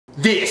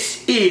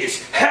This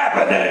is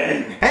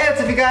happening! Hey, what's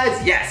up you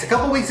guys? Yes, a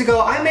couple weeks ago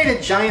I made a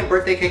giant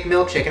birthday cake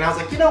milkshake and I was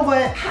like, you know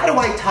what? How do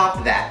I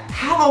top that?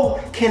 How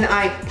can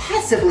I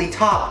possibly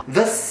top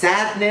the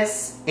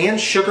sadness and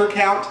sugar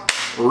count?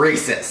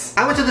 Reeses.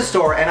 I went to the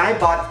store and I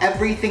bought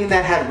everything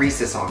that had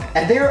Reeses on it.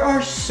 And there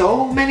are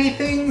so many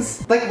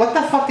things. Like, what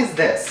the fuck is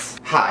this?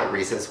 Hi,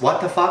 Reeses.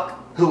 What the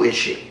fuck? Who is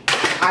she?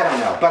 I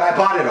don't know, but I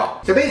bought it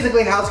all. So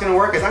basically how it's gonna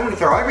work is I'm gonna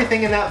throw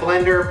everything in that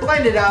blender,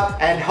 blend it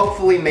up, and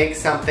hopefully make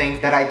something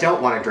that I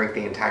don't wanna drink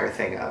the entire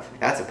thing of.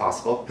 That's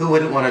impossible. Who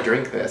wouldn't wanna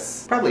drink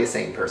this? Probably a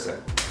sane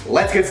person.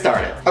 Let's get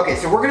started. Okay,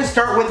 so we're gonna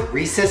start with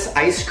Reese's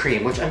ice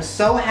cream, which I'm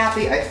so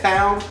happy I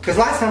found. Because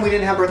last time we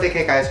didn't have birthday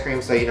cake ice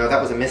cream, so you know,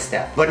 that was a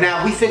misstep. But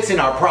now we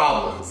fixing our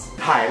problems.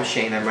 Hi, I'm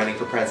Shane, I'm running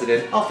for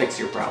president. I'll fix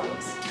your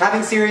problems.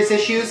 Having serious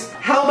issues?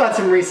 How about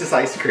some Reese's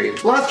ice cream?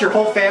 Lost your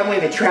whole family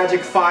in a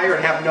tragic fire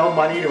and have no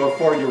money to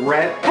afford your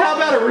rent? How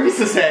about a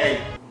Reese's egg?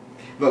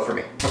 Vote for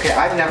me. Okay,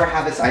 I've never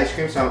had this ice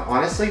cream, so I'm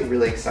honestly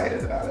really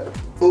excited about it.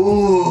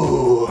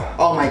 Ooh,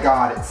 oh my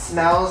god, it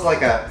smells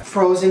like a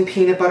frozen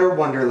peanut butter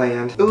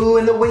wonderland. Ooh,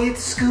 and the way it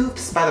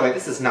scoops. By the way,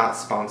 this is not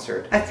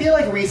sponsored. I feel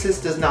like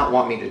Reese's does not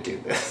want me to do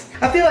this.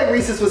 I feel like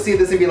Reese's would see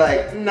this and be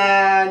like,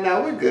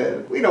 nah, we're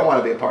good. We don't want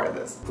to be a part of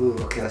this. Ooh,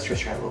 okay, let's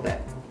just try a little bit.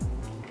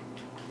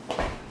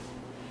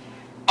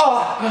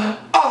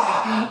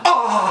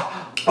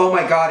 Oh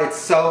my god, it's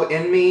so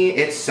in me,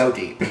 it's so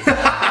deep.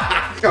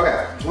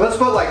 Okay, let's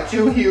put like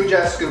 2 huge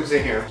ass scoops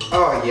in here.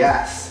 Oh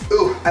yes.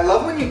 Ooh, I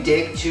love when you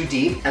dig too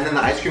deep and then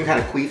the ice cream kind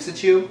of queefs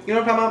at you. You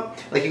know what I'm talking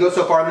about? Like you go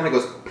so far and then it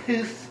goes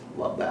poof.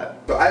 Love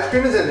that. So ice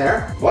cream is in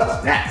there.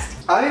 What's next?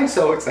 I am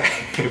so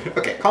excited.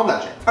 Okay, calm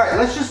down, Jay. All right,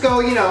 let's just go,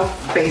 you know,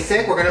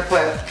 basic. We're gonna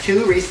put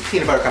 2 Reese's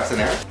peanut butter cups in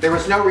there. There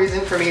was no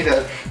reason for me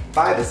to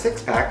buy the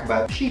 6-pack,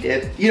 but she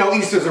did. You know,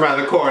 Easter's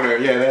around the corner.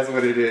 Yeah, that's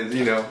what it is,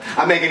 you know.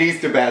 I'm making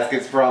Easter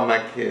baskets for all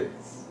my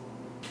kids.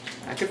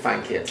 I could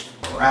find kids.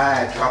 All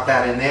right, drop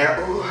that in there.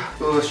 Ooh,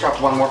 let's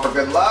drop 1 more for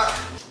good luck.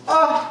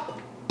 Oh,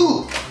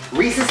 ooh.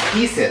 Reese's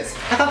Pieces.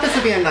 I thought this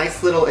would be a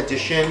nice little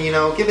addition, you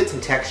know, give it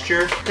some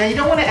texture. Now you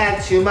don't want to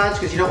add too much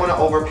because you don't want to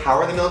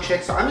overpower the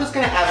milkshake, so I'm just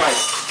gonna add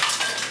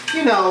like,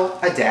 you know,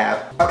 a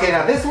dab. Okay,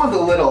 now this one's a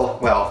little,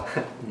 well,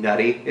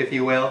 nutty, if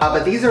you will.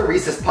 But these are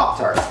Reese's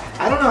Pop-Tarts.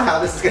 I don't know how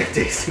this is gonna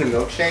taste in a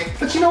milkshake,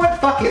 but you know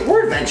what, fuck it,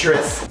 we're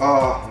adventurous.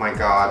 Oh my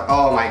god,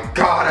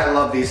 I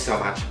love these so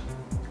much.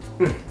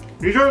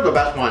 These are the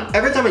best ones.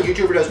 Every time a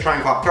YouTuber does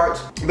trying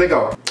Pop-Tarts, they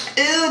go,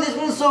 ew, this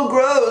one's so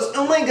gross.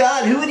 Oh my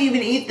god, who would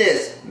even eat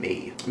this?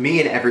 Me.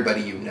 Me and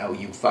everybody you know,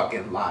 you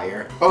fucking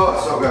liar.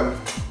 Oh, so good.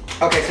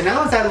 Okay, so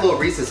now let's add a little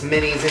Reese's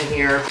Minis in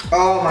here.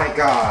 Oh my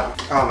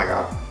god. Oh my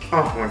god.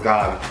 Oh my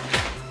god.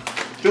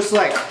 Just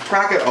like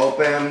crack it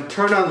open,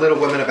 turn on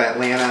Little Women of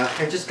Atlanta,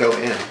 and just go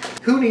in.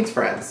 Who needs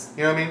friends?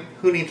 You know what I mean?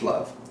 Who needs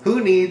love?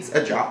 Who needs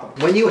a job?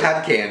 When you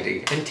have candy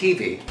and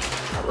TV.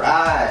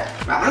 Alright.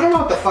 Now, I don't know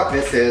what the fuck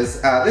this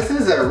is. This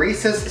is a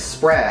Reese's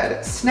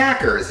spread.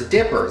 Snackers,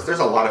 dippers. There's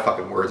a lot of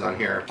fucking words on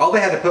here. All they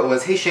had to put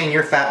was, hey Shane,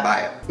 you're fat,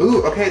 buy it.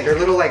 Ooh, okay, they're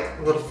little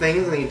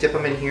things and then you dip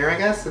them in here, I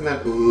guess. And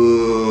then,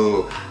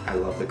 ooh, I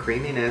love the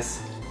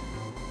creaminess.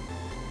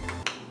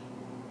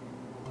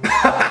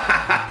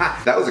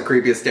 That was the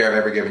creepiest stare I've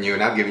ever given you,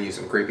 and I've given you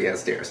some creepy ass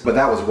stares. But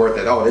that was worth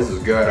it. Oh, this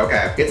is good,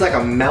 okay. It's like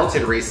a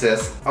melted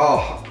Reese's.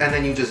 Oh, and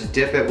then you just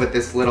dip it with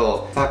this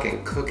little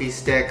fucking cookie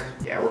stick.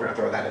 Yeah, we're gonna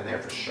throw that in there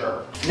for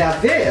sure. Now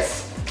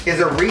this is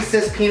a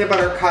Reese's peanut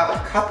butter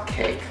cup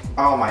cupcake.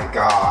 Oh my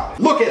god.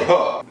 Look at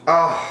her.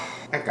 Oh,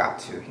 I got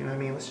to, you know what I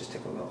mean? Let's just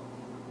take a little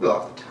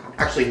off the top.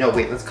 Actually, no,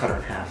 wait, let's cut her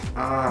in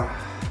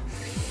half.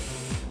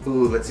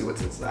 Ooh, let's see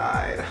what's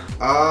inside.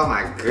 Oh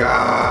my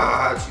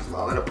god, she's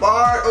falling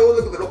apart. Oh,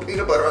 look, a little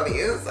peanut butter on the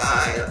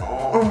inside.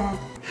 Oh.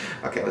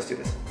 Okay, let's do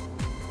this.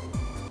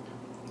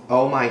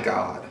 Oh my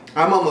god.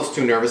 I'm almost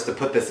too nervous to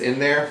put this in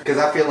there because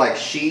I feel like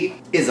she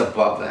is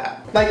above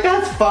that. Like,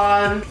 that's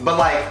fun, but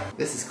like,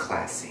 this is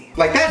classy.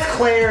 Like, that's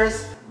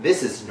Claire's,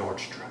 this is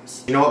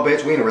Nordstrom's. You know what,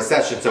 bitch? We in a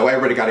recession, so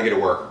everybody gotta get to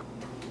work.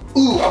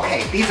 Ooh,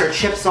 okay, these are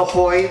Chips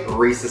Ahoy,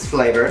 Reese's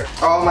flavor.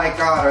 Oh my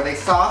god, are they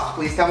soft?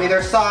 Please tell me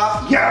they're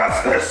soft.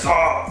 Yes, they're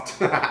soft.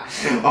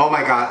 Oh my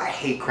god, I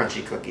hate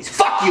crunchy cookies.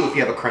 Fuck you if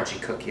you have a crunchy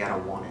cookie, I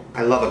don't want it.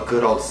 I love a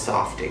good old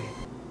softie.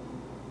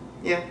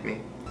 Yeah,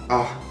 me.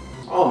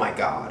 Oh my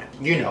god.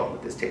 You know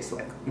what this tastes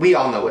like. We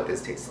all know what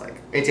this tastes like.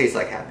 It tastes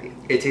like happy.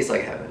 It tastes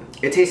like heaven.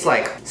 It tastes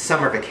like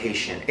summer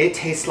vacation. It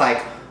tastes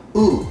like,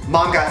 ooh,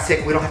 mom got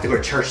sick, we don't have to go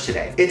to church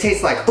today. It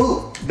tastes like,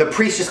 ooh, the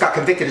priest just got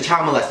convicted of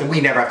child molesting,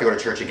 we never have to go to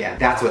church again.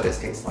 That's what this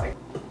tastes like.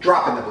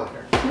 Drop in the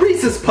blender.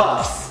 Reese's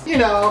Puffs, you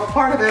know,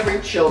 part of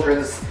every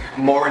children's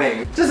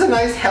morning. Just a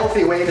nice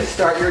healthy way to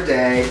start your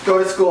day. Go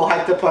to school,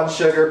 hyped up on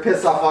sugar,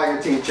 piss off all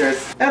your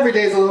teachers. Every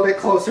day's a little bit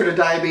closer to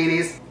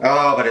diabetes.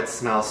 Oh, but it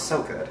smells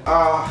so good.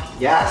 Oh,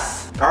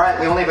 yes. All right,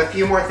 we only have a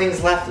few more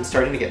things left. I'm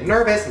starting to get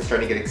nervous, I'm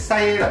starting to get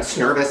excited, I'm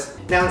nervous.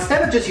 Now,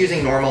 instead of just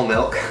using normal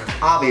milk,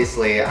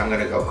 obviously I'm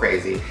gonna go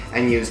crazy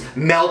and use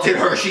melted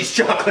Hershey's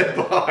chocolate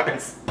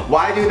bars.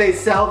 Why do they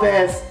sell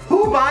this?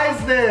 Who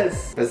buys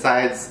this?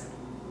 Besides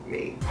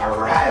me. All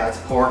right,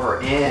 let's pour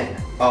her in.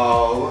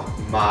 Oh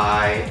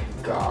my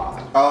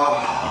God.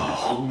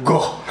 Oh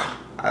God.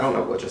 I don't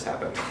know what just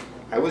happened.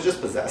 I was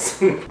just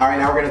possessed. All right,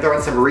 now we're gonna throw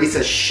in some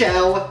Reese's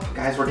shell.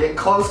 Guys, we're getting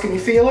close. Can you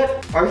feel it?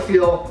 I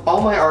feel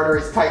all my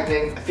arteries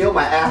tightening. I feel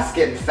my ass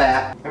getting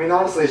fat. I mean,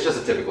 honestly, it's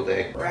just a typical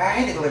day.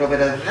 Right, a little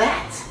bit of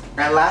that.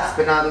 And last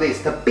but not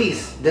least, the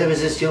piece de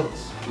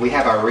resistance. We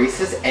have our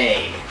Reese's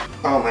egg.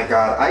 Oh my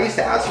God, I used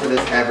to ask for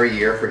this every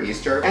year for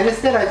Easter, and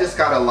instead I just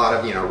got a lot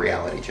of, you know,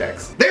 reality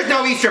checks. There's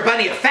no Easter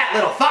bunny, you fat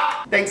little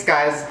fuck! Thanks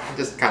guys, I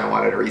just kind of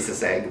wanted a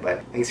Reese's egg,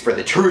 but thanks for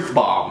the truth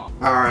bomb.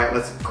 All right,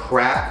 let's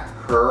crack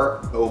her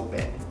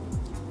open.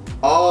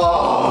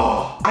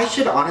 Oh, I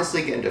should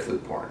honestly get into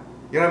food porn.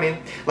 You know what I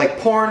mean? Like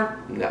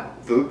porn, no.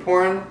 Food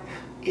porn,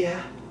 yeah.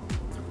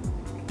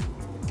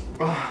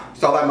 Oh,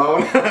 saw that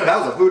moan? That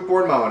was a food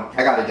porn moan.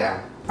 I got it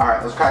down. All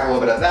right, let's crack a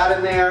little bit of that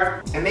in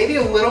there. And maybe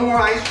a little more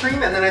ice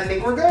cream, and then I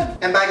think we're good.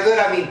 And by good,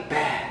 I mean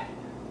bad.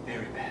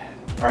 Very bad.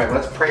 All right,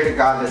 let's pray to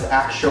God this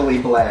actually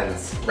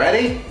blends.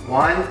 Ready?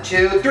 1,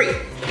 2, 3.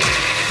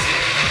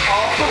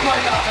 Oh my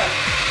God.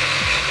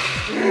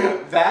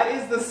 That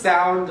is the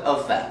sound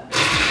of fat.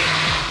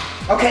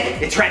 Okay,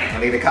 it's ready. Let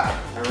me get a cup.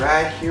 All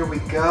right, here we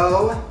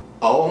go.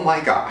 Oh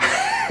my God.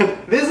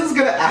 This is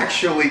gonna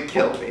actually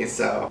kill me,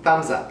 so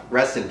thumbs up.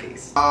 Rest in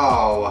peace.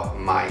 Oh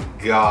my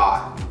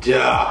God.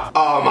 Duh.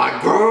 Oh my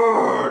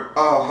God.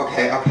 Oh,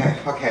 okay.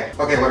 Okay,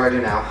 what do I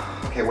do now?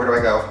 Okay, where do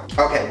I go?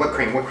 Okay, whipped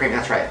cream,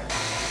 that's right.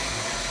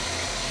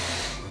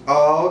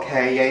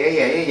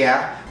 Okay,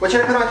 yeah. What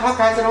should I put on top,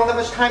 guys? I don't have that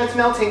much time, it's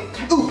melting.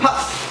 Ooh,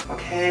 puffs.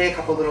 Okay, a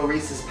couple little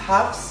Reese's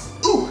puffs.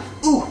 Ooh,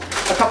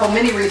 a couple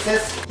mini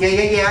Reese's.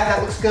 Yeah,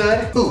 that looks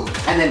good. Ooh,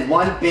 and then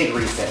one big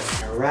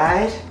Reese's. All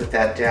right, put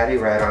that daddy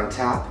right on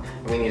top.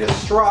 We need a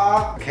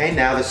straw. Okay,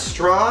 now the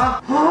straw.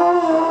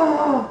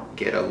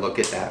 Get a look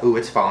at that. Ooh,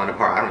 it's falling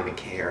apart. I don't even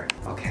care.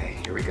 Okay,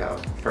 here we go.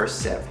 First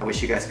sip. I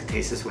wish you guys could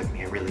taste this with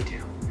me. I really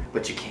do,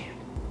 but you can't.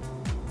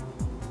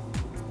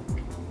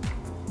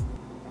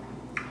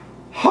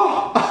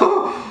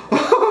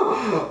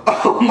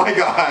 Oh my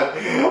God.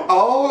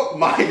 Oh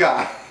my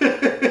God.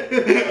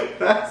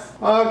 That's,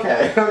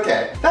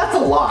 okay. That's a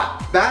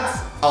lot.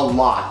 That's a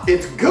lot.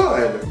 It's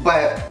good,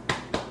 but,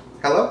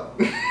 hello?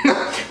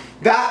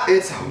 That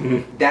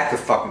could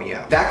fuck me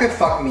up. That could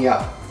fuck me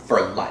up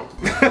for life.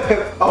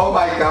 Oh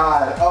my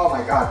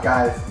God,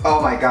 guys.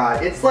 Oh my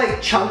God. It's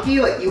like chunky,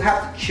 like you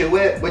have to chew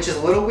it, which is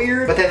a little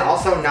weird, but then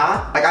also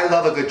not. Like I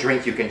love a good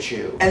drink you can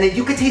chew. And then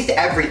you could taste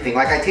everything.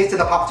 Like I tasted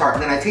the Pop-Tart,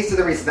 and then I tasted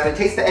the Reese's, then I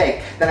tasted the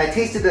egg, then I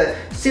tasted the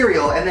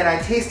cereal, and then I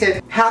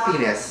tasted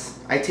happiness.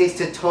 I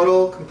tasted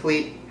total,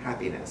 complete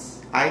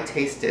happiness. I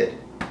tasted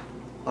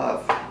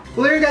love.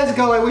 Well, there you guys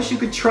go. I wish you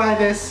could try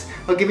this.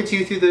 I'll give it to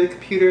you through the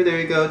computer. There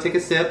you go. Take a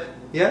sip.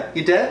 Yeah?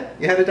 You dead?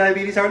 You had a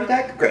diabetes heart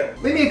attack? Great.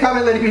 Leave me a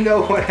comment letting me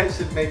know what I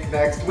should make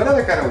next. What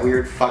other kind of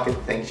weird fucking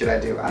thing should I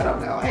do? I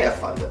don't know. I have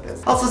fun with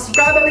this. Also,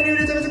 subscribe if you're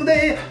new to every single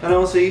day. And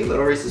I'll see you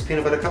little Reese's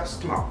peanut butter cups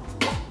tomorrow.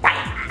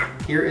 Bye.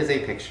 Here is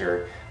a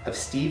picture of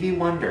Stevie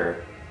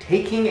Wonder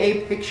taking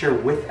a picture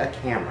with a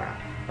camera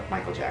of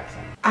Michael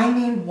Jackson. I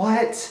mean,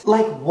 what?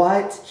 Like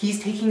what?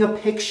 He's taking a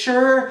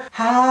picture?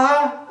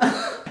 Huh?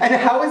 And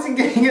how is he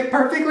getting it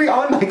perfectly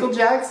on Michael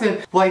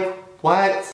Jackson? Like, what?